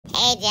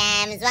Hey,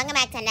 Gems. Welcome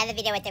back to another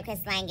video with the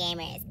Crystalline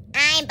Gamers.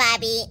 I'm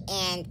Bobby,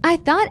 and I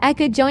thought I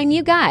could join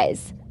you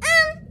guys.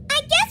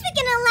 I guess we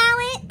can allow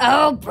it.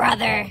 Oh,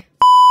 brother.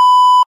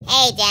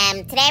 Hey,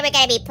 Gems. Today we're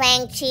going to be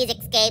playing Cheese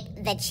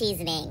Escape the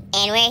Cheesening,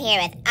 and we're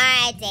here with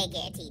our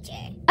daycare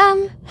teacher.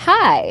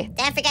 Hi.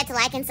 Don't forget to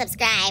like and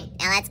subscribe.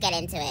 Now let's get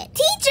into it.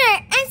 Teacher,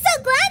 I'm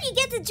so glad you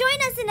get to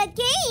join us in a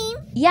game.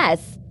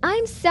 Yes,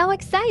 I'm so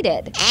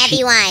excited.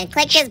 Everyone,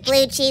 click this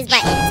blue cheese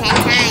button 10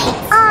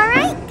 times. All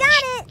right, got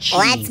it.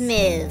 Let's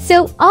move.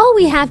 So all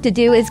we have to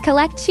do is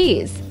collect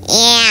cheese.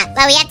 Yeah,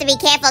 but we have to be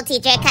careful,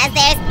 teacher, because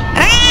there's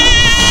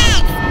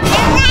rats!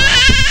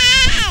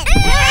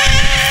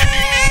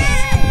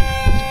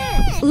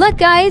 Rats! Look,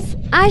 guys,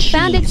 I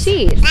found a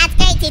cheese. That's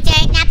great,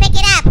 teacher. Now pick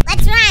it up.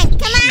 Let's run.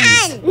 Come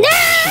on. No!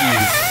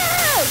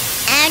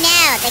 Oh,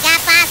 no. They got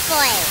Boss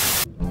Boy.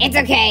 It's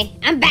okay.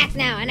 I'm back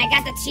now, and I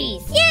got the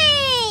cheese.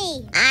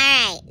 Yay! All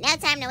right. No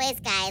time to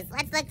waste, guys.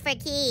 Let's look for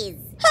keys.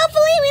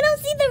 Hopefully we don't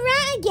see the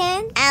rat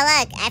again. Oh,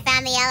 look. I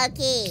found the yellow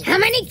key. How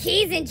many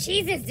keys and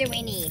cheeses do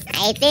we need?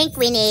 I think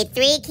we need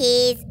 3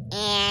 keys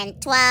and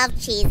 12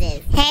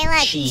 cheeses. Hey,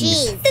 look.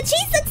 Cheese. The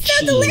cheese looks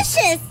so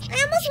delicious.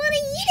 I almost want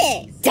to eat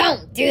it.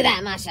 Don't do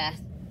that, Masha.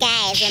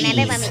 Guys,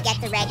 remember when we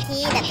get the red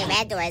key? That the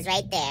red door is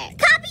right there.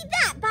 Copy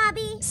that,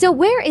 Bobby. So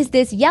where is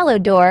this yellow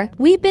door?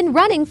 We've been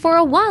running for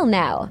a while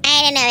now.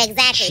 I don't know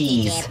exactly,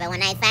 teacher, but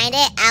when I find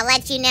it, I'll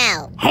let you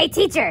know. Hey,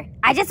 teacher.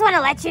 I just want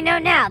to let you know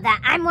now that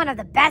I'm one of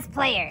the best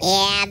players.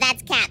 Yeah,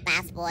 that's Cat,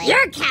 Boss Boy.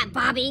 You're a cat,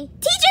 Bobby.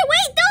 Teacher,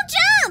 wait, don't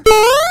jump.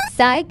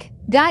 Psych,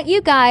 got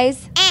you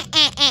guys.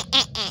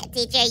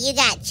 Teacher, you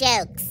got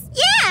jokes.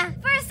 Yeah,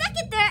 for a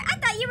second there, I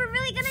thought you were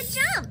really going to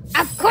jump.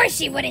 Of course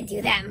she wouldn't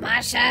do that,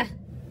 Masha.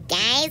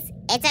 Guys,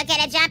 it's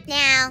okay to jump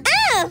now.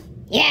 Oh.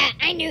 Yeah,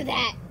 I knew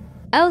that.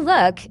 Oh,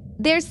 look,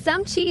 there's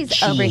some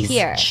cheese over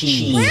here.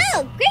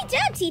 Wow, great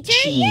job, teacher.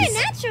 You're a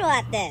natural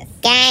at this.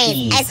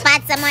 Guys, I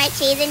spot some more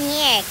cheese in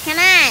here. Come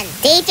on.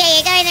 Teacher,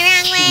 you're going the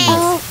wrong way.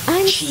 Oh,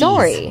 I'm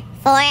sorry.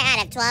 4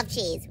 out of 12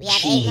 cheese. We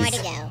have 8 more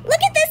to go.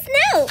 Look at this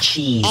note.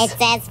 It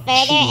says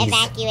further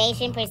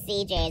evacuation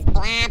procedures.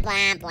 Blah,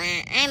 blah,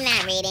 blah. I'm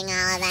not reading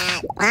all of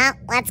that. Well,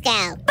 let's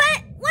go.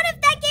 But what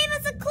if that gave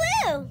us a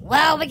clue?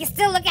 Well, we can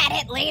still look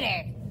at it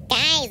later.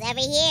 Guys, over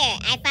here.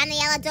 I found the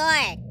yellow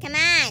door. Come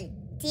on.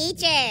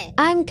 Teacher.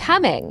 I'm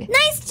coming.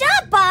 Nice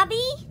job,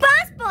 Bobby.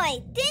 Boss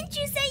Boy, didn't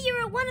you say you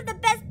were one of the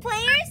best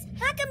players?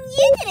 How come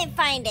you didn't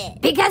find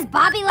it? Because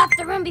Bobby left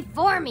the room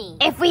before me.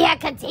 If we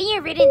had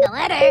continued reading the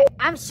letter,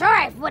 I'm sure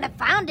I would have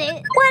found it.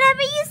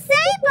 Whatever you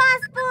say,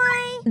 Boss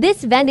Boy.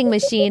 This vending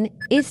machine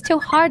is too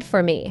hard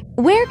for me.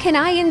 Where can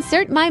I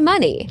insert my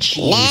money?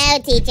 No,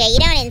 teacher. You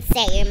don't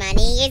insert your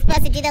money. You're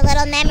supposed to do the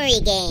little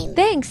memory game.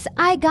 Thanks,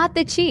 I got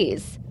the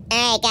cheese.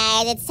 All right,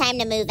 guys. It's time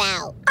to move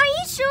out. Are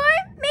you sure?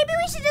 Maybe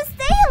we should just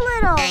stay a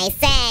little. I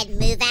said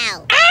move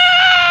out.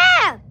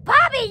 Ah!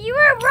 Bobby, you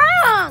were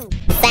wrong.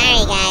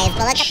 Sorry, guys,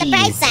 but look at the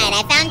bright side.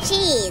 I found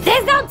cheese.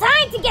 There's no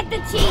time to get the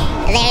cheese.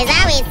 There's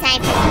always time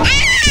for...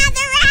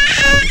 the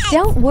rat!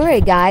 Don't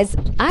worry, guys.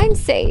 I'm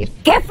safe.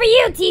 Good for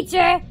you,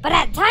 teacher. But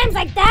at times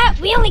like that,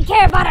 we only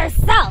care about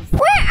ourselves.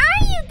 Where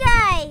are you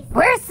guys?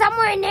 We're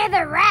somewhere near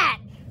the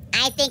rat.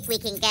 I think we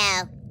can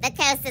go. The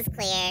coast is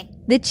clear.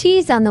 The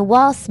cheese on the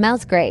wall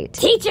smells great.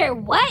 Teacher,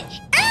 what?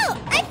 Oh,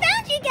 I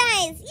found you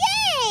guys. Yay!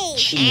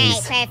 All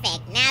right,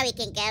 perfect. Now we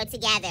can go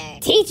together.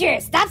 Teacher,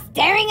 stop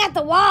staring at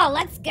the wall.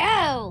 Let's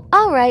go.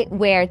 All right,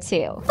 where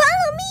to? Follow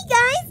me,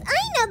 guys.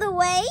 I know the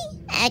way.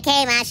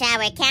 Okay, Masha,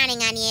 we're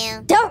counting on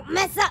you. Don't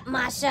mess up,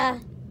 Masha.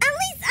 At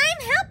least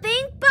I'm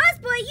helping. Boss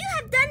Boy, you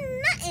have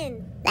done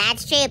nothing.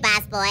 That's true,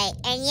 Boss Boy.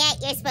 And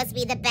yet, you're supposed to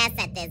be the best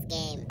at this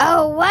game.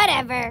 Oh,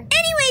 whatever.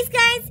 Anyways,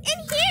 guys, in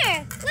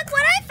here, look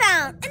what I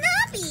found. An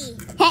obby.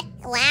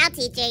 Wow,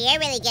 teacher, you're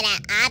really good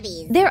at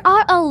obbies. There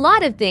are a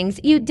lot of things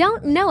you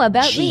don't know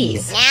about me.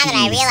 Now that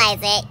I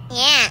realize it,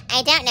 yeah,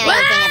 I don't know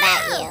anything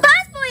about you.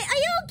 Boss Boy, are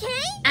you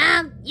okay?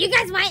 You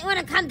guys might want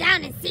to come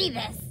down and see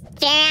this.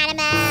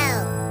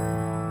 Geronimo!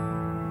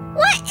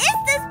 What is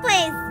this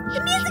place?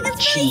 The music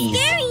is really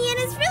scary and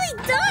it's really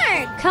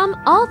dark. Come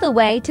all the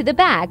way to the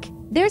back.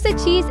 There's a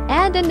cheese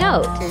and a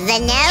note. The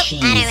note,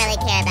 I don't really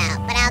care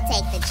about, but I'll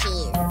take the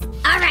cheese.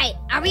 All right,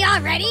 are we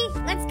all ready?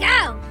 Let's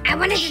go. I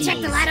wanted to check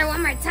the ladder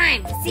one more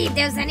time to see if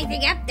there was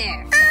anything up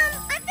there.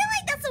 I feel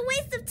like that's a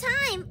waste of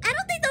time. I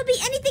don't think there'll be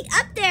anything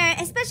up there,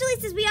 especially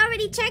since we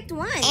already checked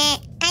once.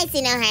 I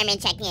see no harm in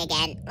checking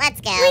again.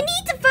 Let's go. We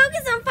need to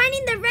focus on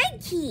finding the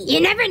red key. You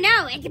never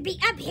know. It could be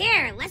up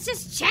here. Let's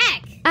just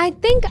check. I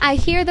think I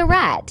hear the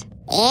rat.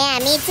 Yeah,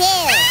 me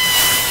too.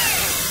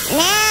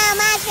 No,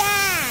 Masha!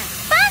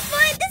 Boss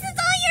Boy, this is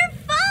all your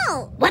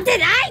fault. What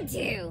did I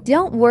do?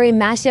 Don't worry,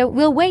 Masha.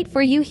 We'll wait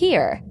for you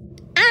here.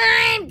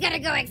 I'm gonna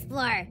go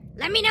explore.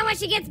 Let me know when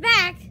she gets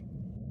back.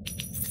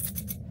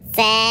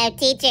 So,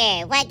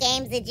 teacher, what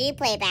games did you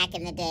play back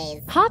in the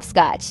days?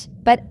 Hopscotch,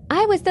 but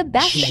I was the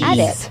best at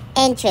it.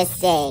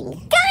 Interesting.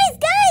 Guys,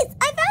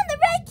 I found the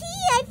red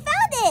key. I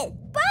found it.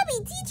 Bobby,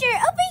 teacher,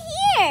 over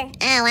here.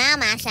 Oh, wow,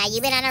 Masha,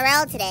 you've been on a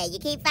roll today. You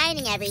keep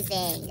finding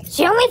everything.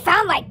 She only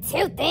found like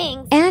 2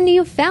 things. And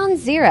you found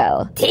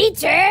 0.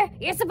 Teacher,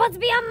 you're supposed to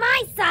be on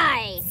my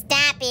side.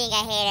 Stop being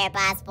a hater,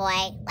 boss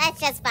boy. Let's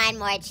just find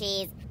more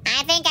cheese.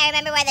 I think I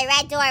remember where the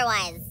red door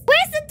was.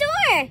 Where's the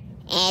door?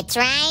 It's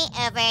right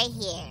over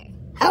here.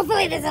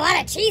 Hopefully there's a lot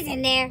of cheese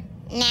in there.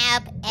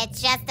 Nope,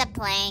 it's just a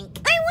plank.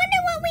 I wonder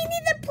what we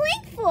need the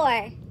plank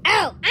for.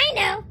 Oh, I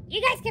know.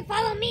 You guys can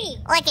follow me.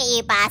 Look at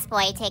you, boss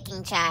boy,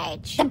 taking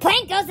charge. The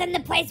plank goes in the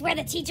place where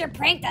the teacher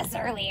pranked us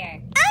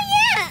earlier.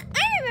 Oh yeah,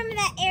 I remember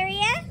that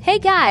area. Hey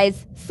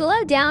guys,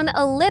 slow down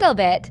a little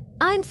bit.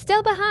 I'm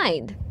still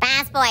behind.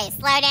 Boss boy,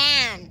 slow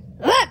down.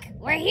 Look,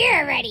 we're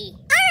here already.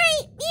 All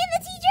right, me and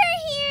the teacher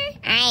are here.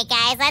 All right,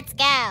 guys, let's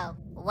go.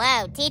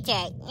 Whoa,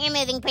 teacher, you're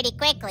moving pretty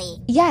quickly.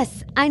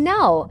 Yes, I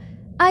know.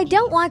 I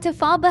don't want to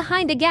fall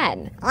behind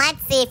again.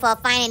 Let's see if we'll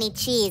find any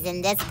cheese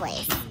in this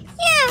place.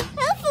 Yeah,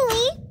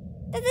 hopefully.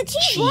 There's a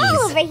cheese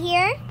wall over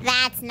here.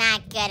 That's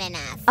not good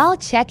enough. I'll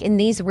check in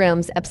these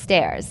rooms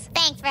upstairs.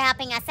 Thanks for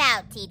helping us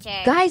out,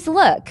 teacher. Guys,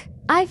 look.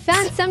 I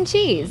found some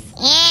cheese.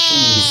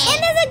 Yay!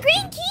 And there's a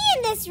green key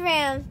in this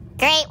room.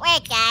 Great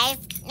work, guys.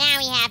 Now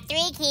we have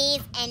 3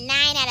 keys and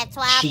 9 out of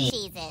 12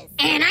 cheeses.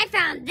 And I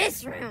found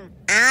this room.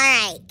 All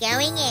right,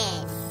 going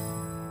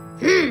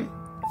in.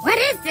 What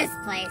is this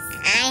place?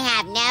 I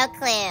have no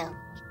clue.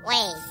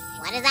 Wait,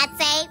 what does that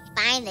say?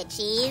 Find the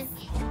cheese?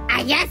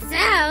 I guess so.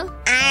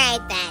 All right,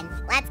 then.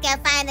 Let's go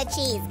find the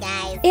cheese,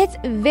 guys. It's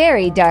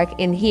very dark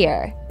in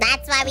here.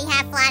 That's why we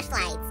have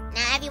flashlights.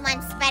 Now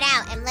everyone spread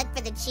out and look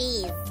for the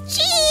cheese.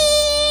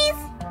 Cheese!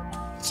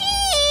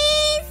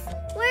 Cheese!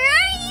 Where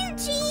are you,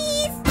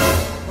 cheese?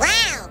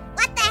 Wow,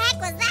 what the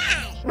heck was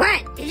that?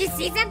 What? Did you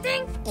see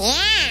something?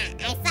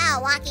 Yeah, I saw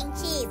a walking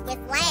cheese with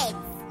legs.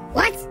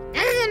 What?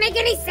 That doesn't make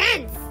any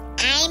sense.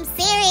 I'm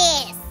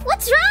serious.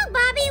 What's wrong,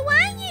 Bobby? Why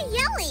are you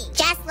yelling?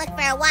 Just look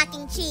for a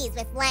walking cheese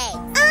with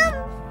legs.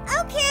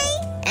 Okay.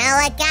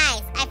 Oh, look,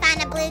 guys, I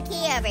found a blue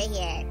key over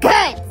here.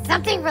 Good.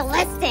 Something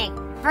realistic.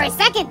 For a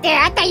second there,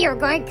 I thought you were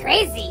going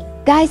crazy.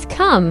 Guys,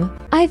 come.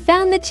 I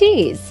found the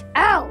cheese.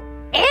 Oh,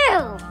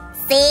 ew.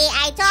 See,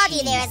 I told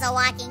you there was a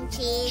walking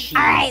cheese.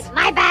 All right,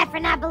 my bad for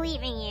not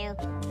believing you.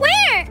 Where?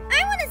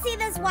 I want to see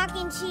this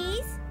walking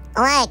cheese.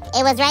 Look,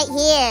 it was right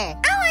here.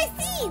 Oh, I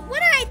see. What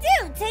do I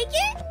do? Take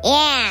it?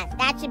 Yeah,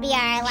 that should be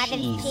our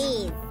 11th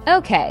cheese.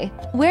 Okay,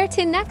 where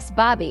to next,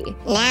 Bobby?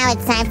 Now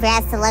it's time for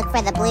us to look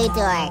for the blue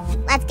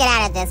door. Let's get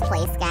out of this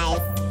place, guys.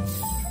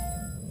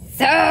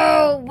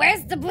 So,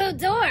 where's the blue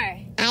door?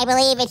 I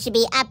believe it should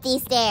be up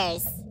these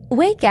stairs.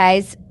 Wait,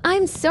 guys.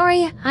 I'm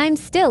sorry. I'm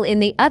still in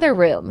the other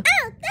room.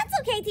 Oh, that's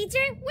okay, teacher.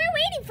 We're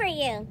waiting for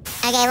you.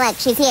 Okay, look,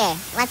 she's here.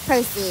 Let's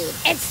proceed.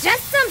 It's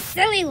just some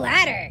silly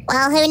ladder.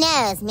 Well, who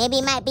knows? Maybe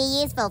it might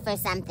be useful for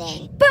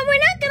something. But we're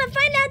not going to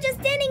find out just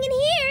standing in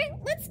here.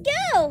 Let's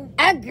go.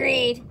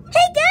 Agreed.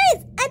 Hey,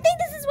 guys. I think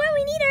this is where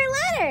we need our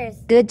ladders.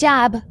 Good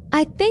job.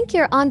 I think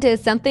you're onto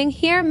something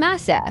here,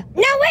 Massa.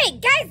 No,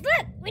 wait, guys,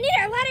 look. We need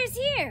our ladders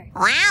here.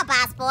 Wow,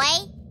 boss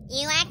boy.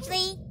 You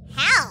actually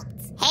helped.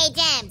 Hey,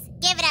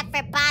 GEMZ, give it up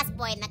for boss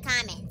boy in the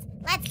comments.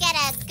 Let's get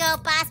a go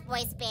boss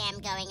boy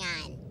spam going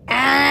on.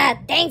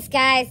 Thanks,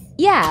 guys.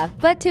 Yeah,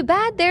 but too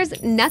bad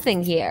there's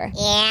nothing here.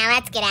 Yeah,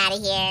 let's get out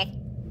of here.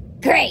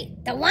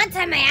 Great. The one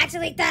time I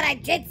actually thought I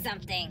did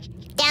something.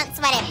 Don't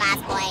sweat it,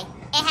 boss boy.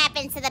 It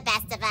happens to the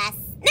best of us.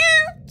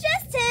 No,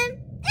 just him.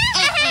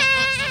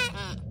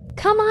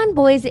 Come on,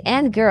 boys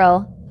and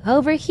girl.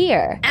 Over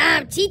here.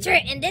 Teacher,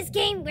 in this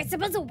game, we're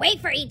supposed to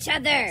wait for each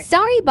other.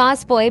 Sorry,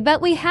 boss boy,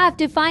 but we have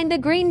to find the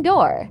green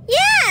door.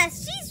 Yeah,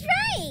 she's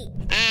right.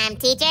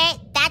 Teacher,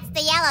 that's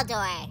the yellow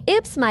door.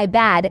 Oops, my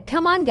bad.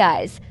 Come on,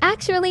 guys.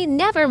 Actually,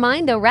 never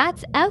mind the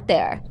rats out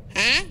there.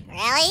 Huh?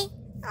 Really?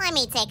 Let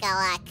me take a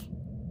look.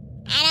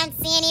 I don't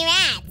see any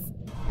rats.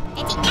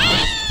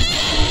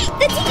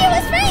 The teacher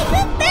was right.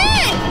 Look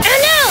back. Oh,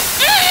 no!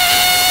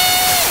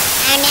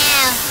 Oh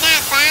no,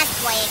 not boss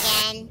boy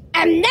again.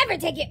 I'm never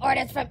taking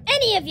orders from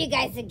any of you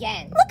guys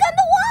again. Look on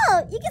the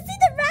wall. You can see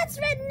the rat's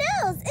red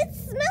nose. It's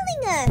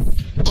smelling us.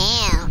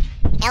 Ew.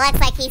 It looks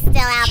like he's still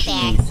out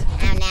there.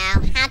 Oh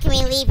no. How can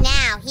we leave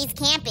now? He's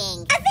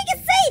camping. I think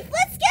it's safe.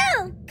 Let's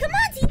go. Come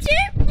on,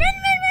 teacher. Run.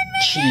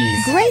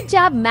 Great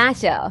job,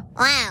 Masha.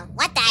 Wow,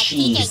 what the heck,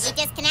 teacher? You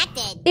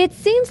disconnected. It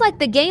seems like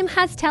the game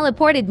has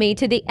teleported me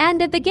to the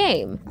end of the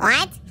game.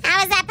 What?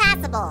 How is that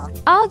possible?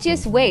 I'll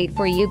just wait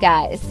for you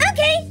guys.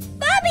 Okay,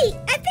 Bobby,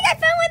 I think I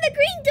found where the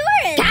green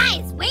door is.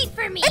 Guys, wait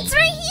for me. It's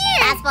right here.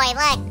 Boss boy,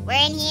 look.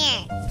 We're in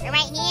here. We're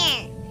right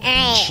here.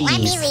 Alright,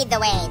 let me lead the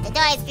way. The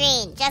door is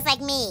green, just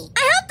like me.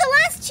 I hope the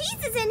last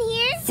cheese is in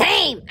here.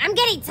 Same. I'm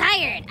getting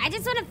tired. I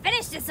just want to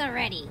finish this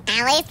already.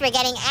 At least we're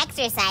getting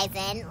exercise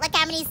in. Look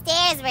how many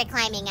stairs we're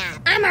climbing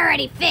up. I'm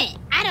already fit.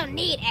 I don't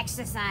need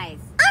exercise.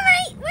 All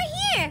right,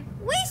 we're here.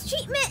 Waste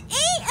treatment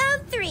A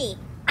of 3.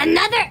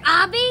 Another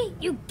obby?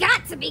 You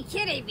got to be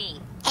kidding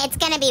me. It's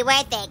gonna be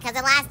worth it, because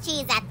the last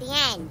cheese at the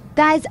end.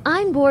 Guys,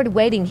 I'm bored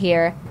waiting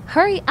here.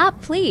 Hurry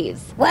up,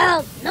 please.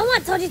 Well, no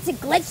one told you to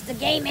glitch the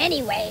game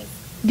anyways.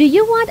 Do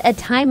you want a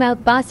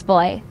timeout, boss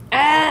boy?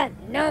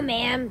 No,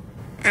 ma'am.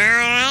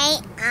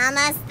 Alright,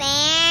 almost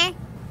there.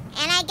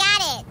 And I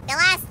got it. The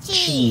last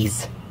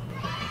cheese.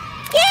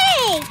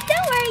 Yay!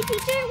 Don't worry,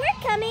 teacher.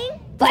 We're coming.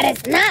 But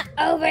it's not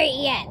over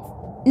yet.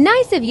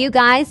 Nice of you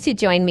guys to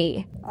join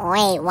me.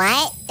 Wait,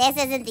 what? This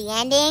isn't the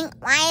ending?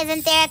 Why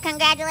isn't there a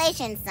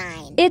congratulations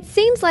sign? It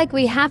seems like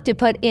we have to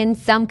put in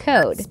some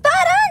code. Spot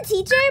on,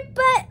 teacher.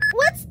 But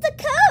what's the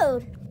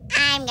code?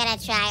 I'm gonna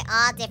try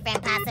all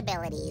different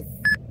possibilities.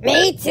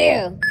 Me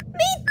too.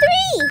 Me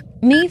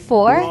 3. Me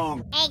 4?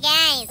 Hey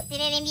guys, did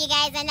any of you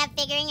guys end up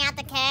figuring out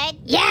the code?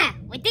 Yeah,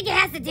 we think it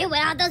has to do with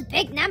all those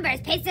big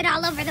numbers pasted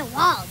all over the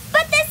walls.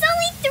 But there's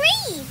only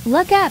 3.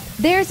 Look up.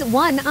 There's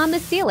 1 on the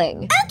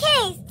ceiling.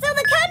 Okay, so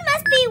the code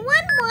must be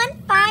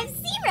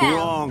 1150.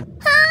 Wrong.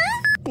 Huh?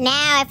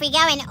 Now, if we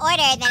go in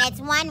order, then it's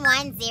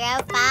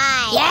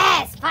 1105.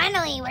 Yes,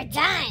 finally, we're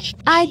done.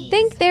 I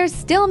think there's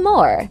still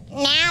more.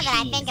 Now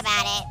that I think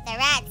about it, the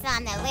rat's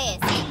on the loose.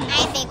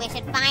 I think we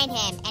should find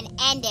him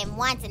and end him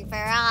once and for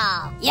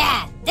all.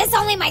 Yeah, this is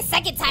only my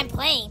second time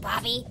playing,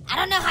 Bobby. I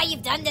don't know how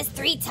you've done this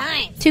 3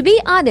 times. To be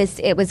honest,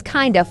 it was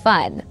kind of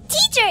fun.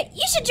 Teacher,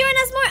 you should join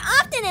us more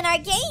often in our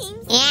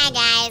games. Yeah,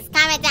 guys,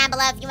 comment down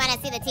below if you want to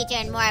see the teacher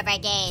in more of our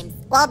games.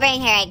 We'll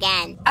bring her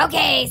again.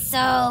 Okay,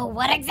 so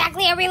what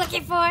exactly are we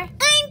looking for? I'm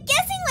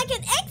guessing like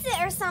an exit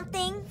or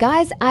something.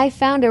 Guys, I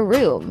found a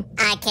room.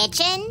 A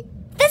kitchen?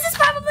 This is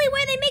probably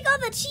where they make all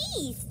the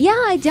cheese. Yeah,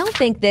 I don't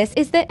think this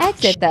is the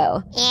exit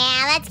though.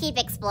 Yeah, let's keep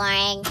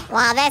exploring.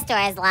 Well, this door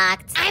is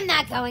locked. I'm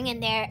not going in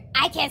there.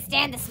 I can't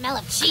stand the smell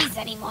of cheese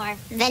anymore.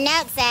 The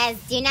note says,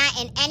 do not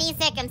in any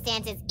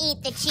circumstances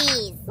eat the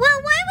cheese.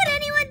 Well, why would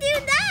anyone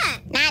do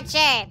that? Not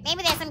sure.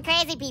 Maybe there's some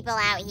crazy people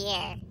out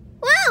here.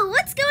 Whoa,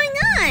 what's going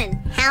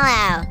on?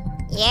 Hello.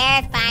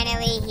 You're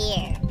finally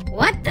here.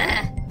 What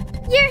the?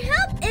 Your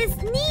help is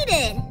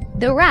needed.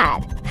 The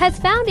rat has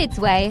found its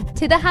way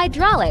to the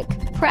hydraulic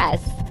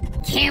press.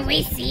 Can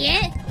we see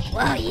it?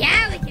 Well,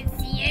 yeah, we can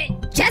see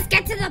it. Just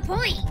get to the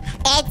point.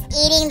 It's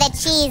eating the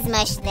cheese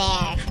mush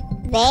there.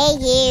 They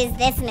use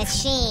this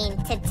machine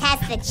to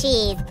test the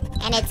cheese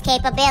and its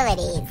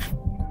capabilities.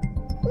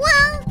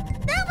 Well,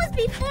 that was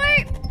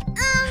before,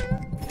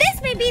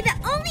 this may be the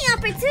only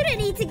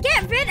opportunity to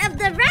get rid of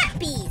the rat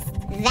beast.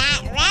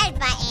 That red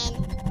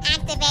button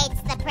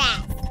activates the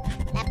press.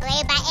 The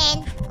blue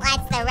button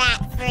lets the rat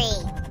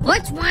free.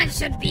 Which one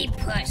should be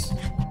pushed?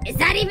 Is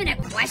that even a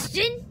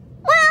question?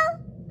 Well,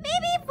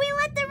 maybe if we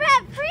let the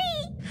rat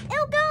free,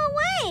 it'll go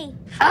away.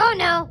 Oh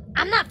no,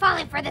 I'm not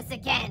falling for this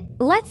again.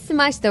 Let's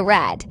smush the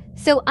rat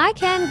so I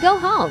can go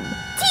home.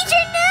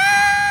 Teacher,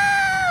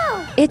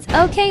 no! It's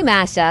okay,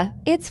 Masha.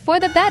 It's for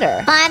the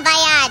better. Bon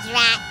voyage,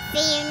 rat.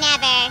 See you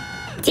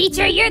never.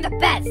 Teacher, you're the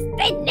best.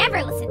 They'd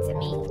never listen to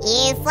me.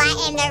 You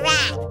flatten the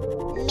rat,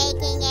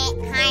 making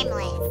it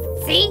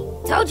harmless. See?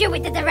 Told you we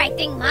did the right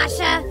thing,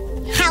 Masha.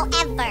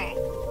 However,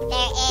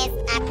 there is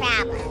a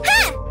problem.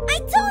 Ha! I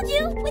told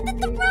you we did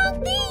the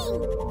wrong thing.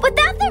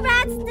 Without the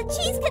rats, the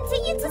cheese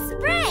continued to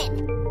spread.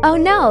 Oh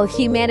no,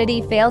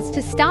 humanity fails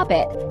to stop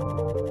it.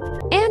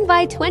 And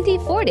by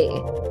 2040,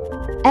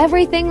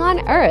 everything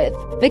on Earth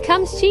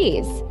becomes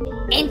cheese.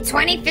 In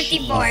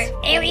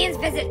 2054, aliens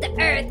visit the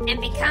Earth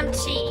and become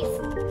cheese.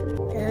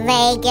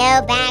 They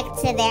go back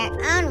to their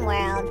own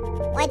world,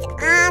 which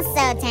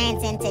also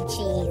turns into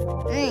cheese.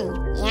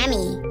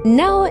 Yummy.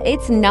 No,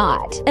 it's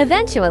not.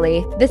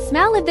 Eventually, the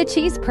smell of the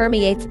cheese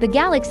permeates the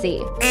galaxy.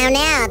 Oh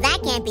no, that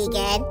can't be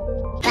good.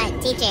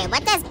 But teacher,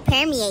 what does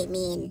permeate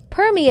mean?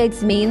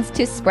 Permeates means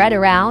to spread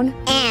around.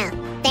 Oh,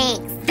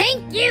 thanks.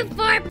 Thank you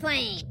for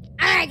playing.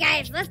 Alright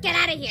guys, let's get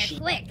out of here,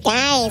 quick.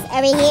 Guys,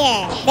 over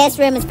here. This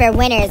room is for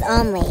winners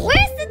only.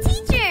 Where's the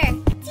teacher?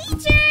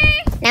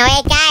 Teacher! Now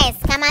wait, guys,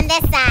 come on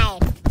this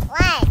side.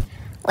 What?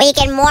 We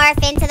can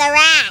morph into the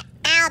rat.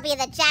 I'll be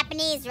the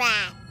Japanese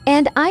rat.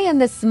 And I am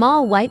the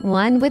small white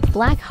one with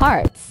black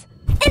hearts.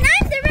 And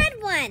I'm the red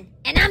one.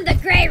 And I'm the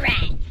gray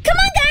rat. Come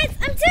on, guys.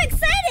 I'm too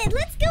excited.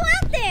 Let's go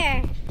out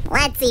there.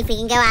 Let's see if we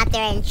can go out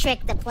there and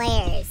trick the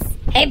players.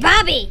 Hey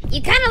Bobby,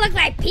 you kind of look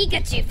like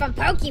Pikachu from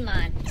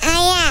Pokemon.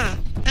 Oh yeah,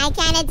 I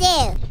kinda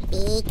do.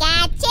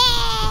 Pikachu!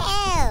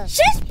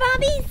 Shush,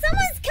 Bobby.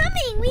 Someone's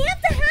coming. We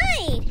have to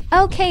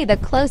hide. Okay, the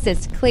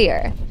closest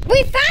clear.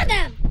 We found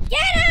him!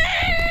 Get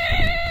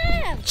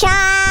him!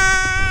 Charge!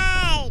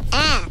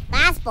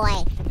 Boss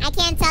boy, I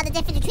can't tell the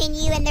difference between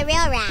you and the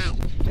real rat.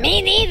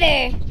 Me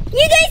neither.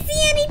 You guys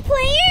see any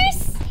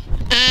players?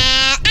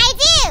 I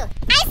do!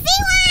 I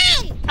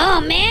see one!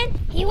 Oh man,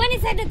 he went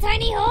inside the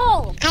tiny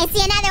hole. I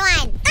see another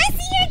one. I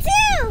see her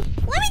too.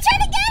 Let me try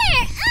to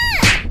get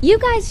her. You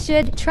guys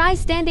should try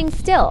standing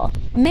still.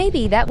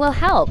 Maybe that will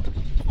help.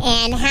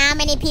 And how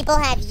many people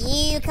have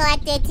you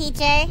collected,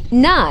 teacher?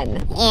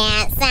 None.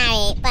 Yeah,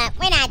 sorry, but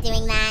we're not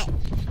doing that.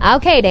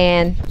 Okay,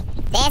 Dan.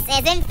 This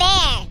isn't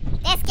fair.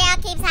 This girl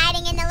keeps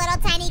hiding in the little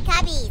tiny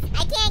cubbies.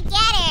 I can't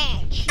get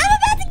her. I'm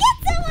about to get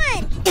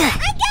someone.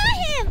 I got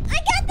him. I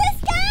got this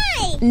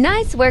guy.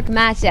 Nice work,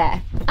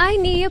 Masha. I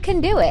knew you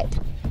can do it.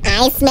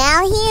 I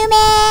smell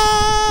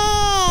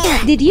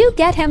human. Did you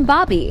get him,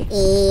 Bobby?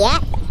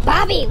 Yep.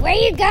 Bobby, where are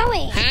you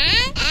going?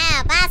 Huh?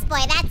 Oh, boss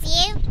boy, that's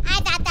you?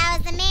 I thought that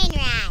was the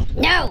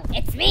No,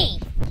 it's me.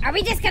 Are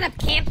we just gonna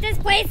camp this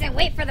place and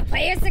wait for the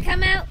players to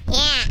come out?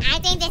 Yeah, I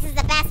think this is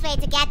the best way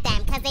to get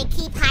them, because they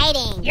keep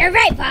hiding. You're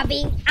right,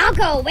 Poppy. I'll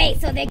go away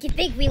so they can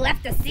think we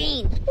left the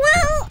scene.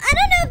 Well, I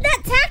don't know if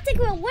that tactic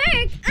will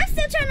work. I'm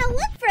still trying to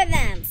look for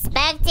them.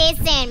 Spoke too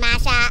soon,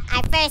 Masha.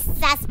 Our first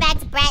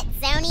suspect, Brett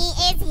Zoni,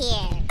 is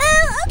here.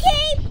 Oh,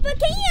 okay, but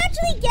can you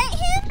actually get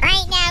him?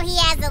 Right now, he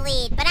has the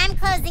lead, but I'm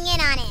closing in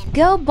on him.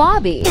 Go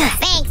Bobby.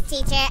 Thanks,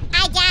 teacher.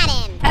 I got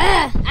him.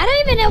 I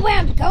don't even know where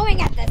I'm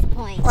going at this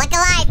point. Look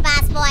alive,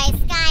 boss boy.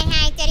 Sky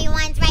High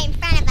 31's right in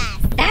front of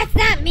us. That's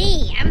not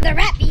me. I'm the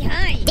rat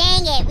behind.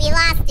 Dang it, we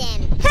lost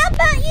him. How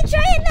about you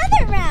try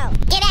another route?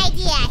 Good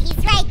idea.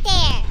 He's right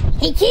there.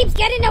 He keeps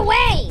getting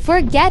away.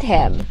 Forget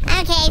him.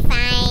 Okay,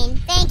 fine.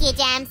 Thank you,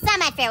 Gem, so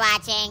much for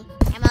watching.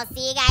 And we'll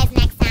see you guys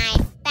next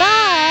time.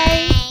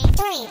 Bye.